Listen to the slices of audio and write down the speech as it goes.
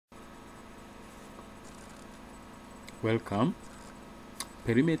Welcome.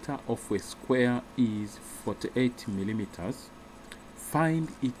 Perimeter of a square is 48 millimeters. Find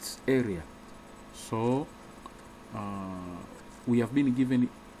its area. So we have been given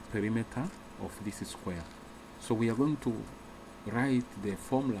perimeter of this square. So we are going to write the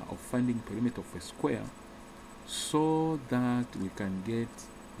formula of finding perimeter of a square so that we can get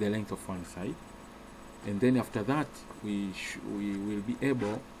the length of one side, and then after that we will be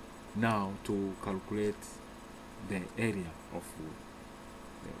able now to calculate the area of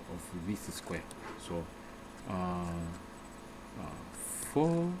this square. So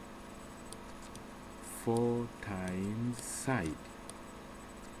 4 times side,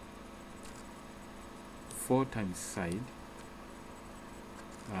 4 times side,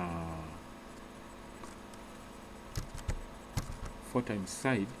 4 times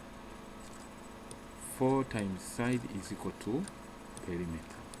side, 4 times side is equal to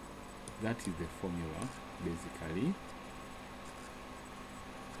perimeter. That is the formula basically.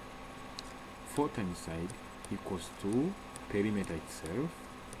 4 times side equals to perimeter itself.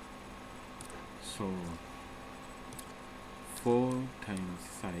 So 4 times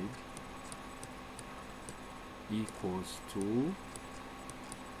side equals to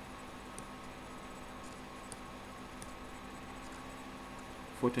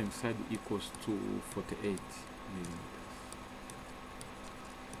 4 times side equals to 48 millimeters.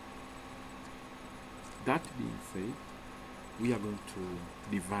 That being said, we are going to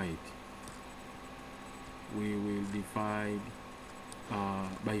divide. We will divide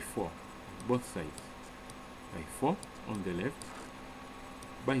by 4 both sides, by 4 on the left,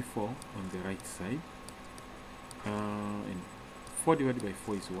 by 4 on the right side, and 4 divided by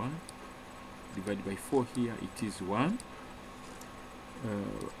 4 is 1, divided by 4 here it is 1,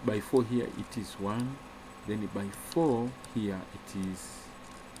 by 4 here it is 1, then by 4 here it is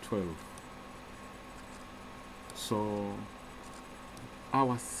 12. So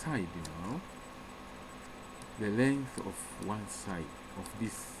our side now, the length of one side of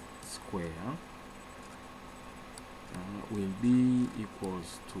this square will be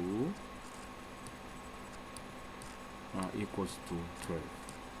equals to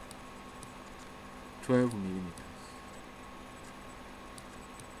 12 millimeters.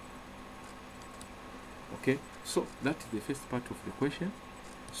 Okay, so that is the first part of the question.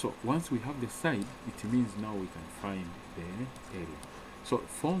 So once we have the side, it means now we can find the area. So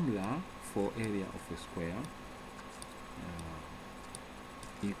formula for area of a square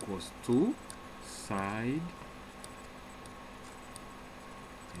equals to side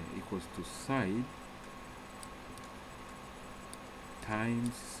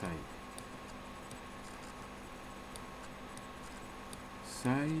times side.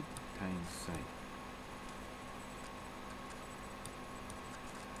 Side times side.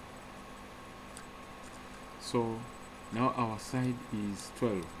 So now our side is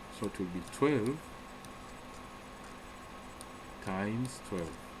 12, so it will be 12 times 12.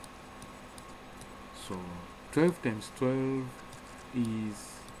 So 12 times 12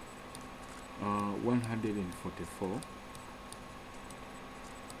 is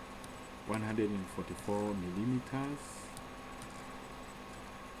 144 millimeters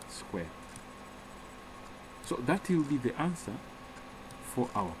square. So that will be the answer for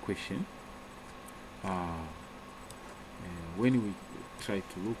our question. When we try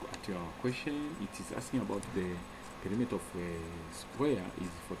to look at your question, it is asking about the perimeter of a square is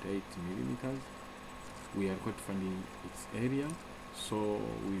 48 millimeters. We are going to find its area, so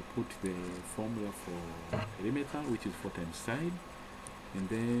we put the formula for perimeter, which is 4 times side, and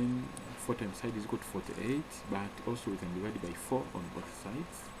then 4 times side is equal to 48, but also we can divide by 4 on both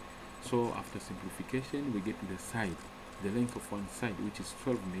sides. So after simplification, we get the side, the length of one side, which is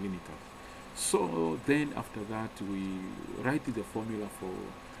 12 millimeters. So then after that, we write the formula for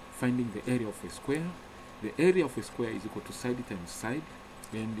finding the area of a square. The area of a square is equal to side times side,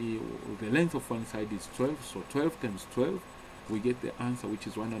 and the length of one side is 12, so 12 times 12, we get the answer, which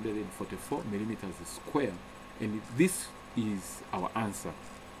is 144 millimeters square, and this is our answer.